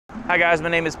Hi guys, my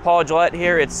name is Paul Gillette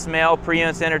here. It's Smail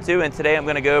Pre-Owned Center 2, and today I'm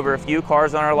going to go over a few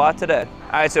cars on our lot today.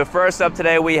 Alright, so first up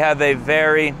today we have a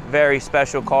very, very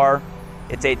special car.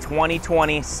 It's a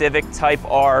 2020 Civic Type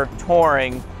R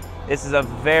Touring. This is a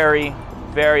very,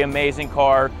 very amazing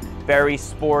car. Very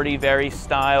sporty, very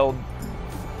styled.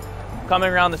 Coming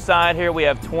around the side here we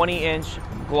have 20-inch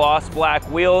gloss black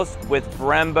wheels with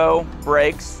Brembo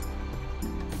brakes.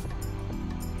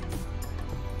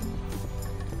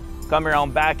 Coming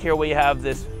around back here, we have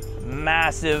this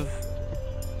massive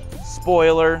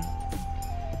spoiler.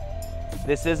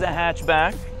 This is a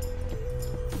hatchback.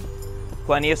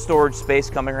 Plenty of storage space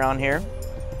coming around here.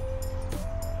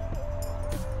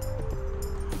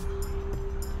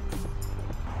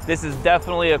 This is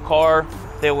definitely a car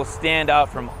that will stand out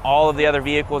from all of the other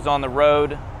vehicles on the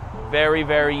road. Very,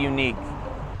 very unique.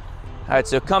 All right,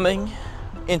 so coming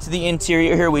into the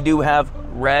interior here, we do have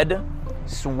red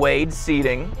suede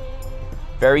seating.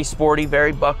 Very sporty,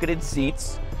 very bucketed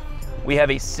seats. We have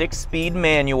a 6-speed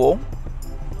manual.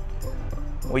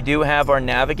 We do have our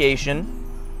navigation.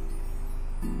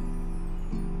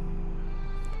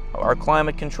 Our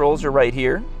climate controls are right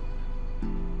here.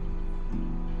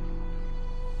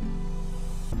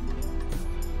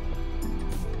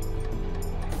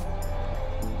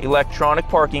 Electronic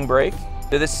parking brake.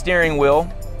 The steering wheel,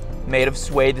 made of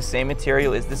suede, the same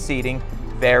material as the seating.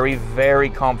 Very,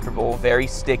 very comfortable, very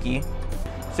sticky.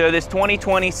 So this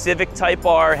 2020 Civic Type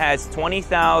R has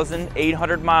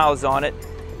 20,800 miles on it.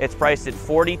 It's priced at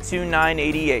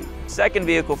 $42,988. Second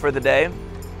vehicle for the day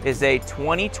is a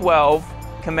 2012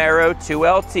 Camaro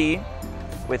 2LT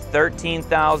with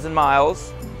 13,000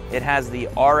 miles. It has the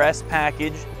RS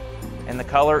package and the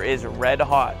color is red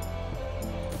hot.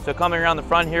 So coming around the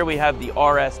front here we have the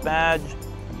RS badge,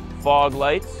 fog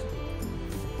lights.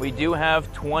 We do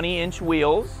have 20-inch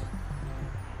wheels.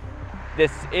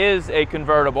 This is a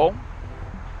convertible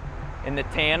in the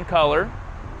tan color.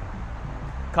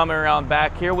 Coming around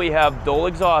back here, we have dual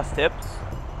exhaust tips.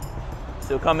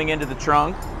 So coming into the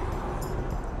trunk,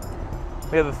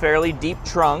 we have a fairly deep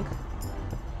trunk.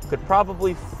 Could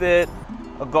probably fit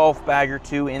a golf bag or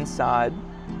two inside.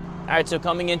 All right, so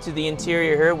coming into the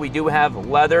interior here, we do have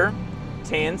leather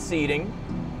tan seating,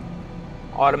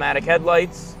 automatic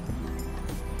headlights.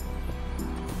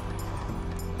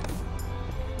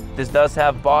 This does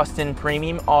have Boston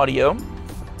premium audio.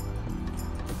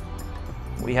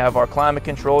 We have our climate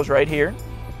controls right here.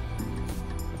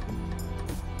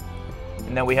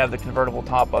 And then we have the convertible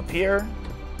top up here.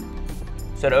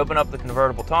 So to open up the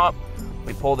convertible top,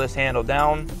 we pull this handle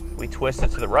down, we twist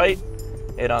it to the right,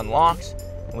 it unlocks,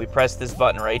 and we press this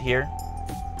button right here.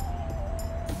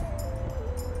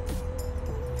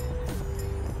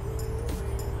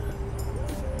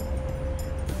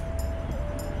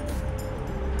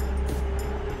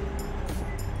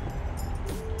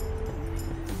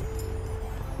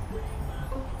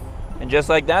 And just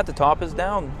like that, the top is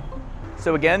down.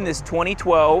 So again, this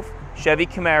 2012 Chevy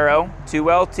Camaro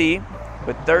 2LT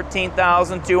with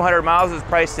 13,200 miles is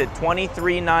priced at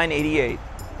 $23,988.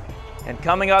 And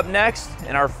coming up next,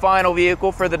 and our final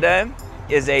vehicle for the day,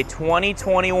 is a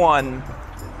 2021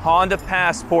 Honda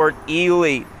Passport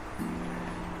Elite.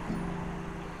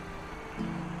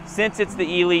 Since it's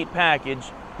the Elite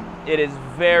package, it is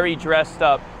very dressed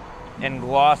up in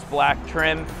gloss black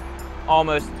trim,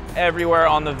 almost everywhere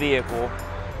on the vehicle.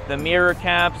 The mirror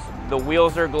caps, the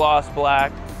wheels are gloss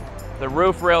black, the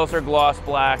roof rails are gloss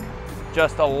black.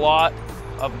 Just a lot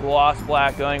of gloss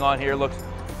black going on here. Looks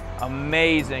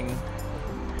amazing.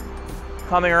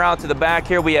 Coming around to the back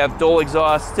here, we have dual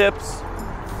exhaust tips,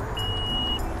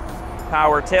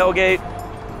 power tailgate,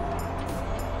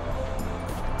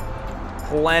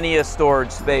 plenty of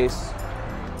storage space.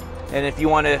 And if you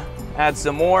want to add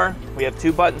some more, we have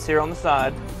 2 buttons here on the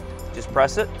side. Just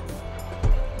press it,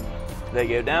 they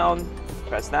go down,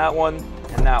 press that one,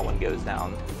 and that one goes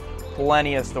down.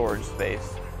 Plenty of storage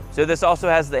space. So this also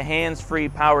has the hands-free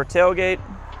power tailgate.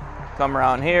 Come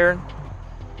around here.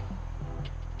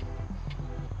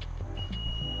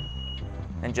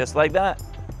 And just like that.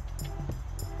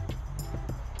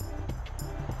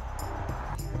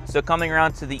 So coming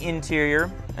around to the interior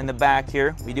and the back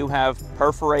here, we do have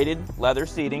perforated leather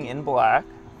seating in black.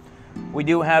 We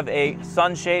do have a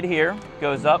sunshade here,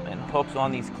 goes up and hooks on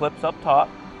these clips up top.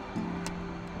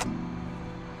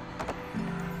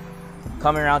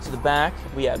 Coming around to the back,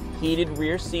 we have heated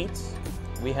rear seats.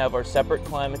 We have our separate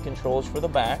climate controls for the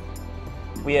back.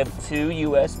 We have 2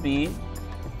 USB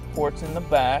ports in the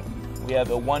back. We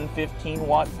have a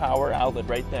 115-watt power outlet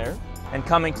right there. And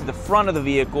coming to the front of the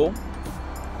vehicle,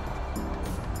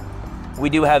 we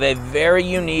do have a very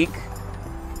unique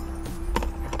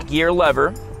gear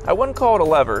lever I wouldn't call it a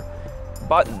lever,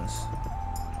 buttons.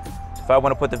 So if I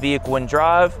want to put the vehicle in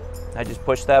drive, I just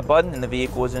push that button and the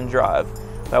vehicle is in drive.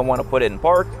 If I want to put it in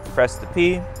park, press the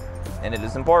P and it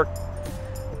is in park.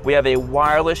 We have a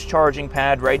wireless charging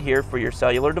pad right here for your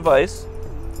cellular device.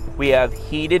 We have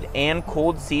heated and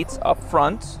cooled seats up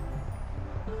front.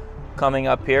 Coming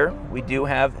up here, we do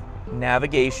have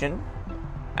navigation,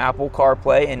 Apple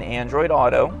CarPlay and Android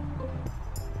Auto.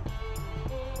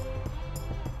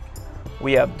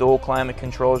 We have dual climate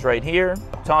controls right here.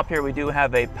 Up top here, we do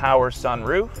have a power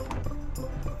sunroof.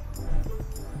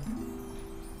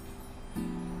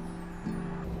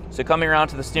 So coming around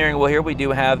to the steering wheel here, we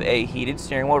do have a heated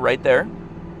steering wheel right there.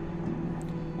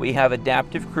 We have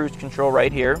adaptive cruise control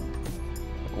right here.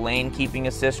 Lane keeping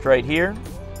assist right here.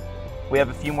 We have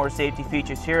a few more safety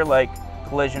features here like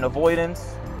collision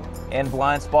avoidance and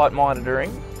blind spot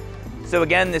monitoring. So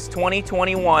again, this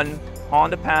 2021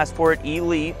 Honda Passport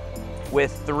Elite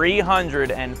with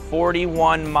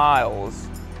 341 miles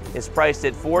is priced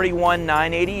at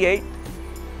 $41,988,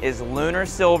 is Lunar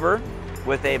Silver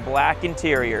with a black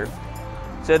interior.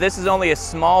 So this is only a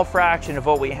small fraction of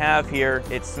what we have here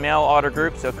at Smail Auto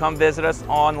Group. So come visit us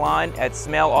online at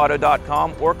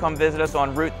smailauto.com or come visit us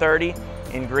on Route 30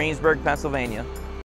 in Greensburg, Pennsylvania.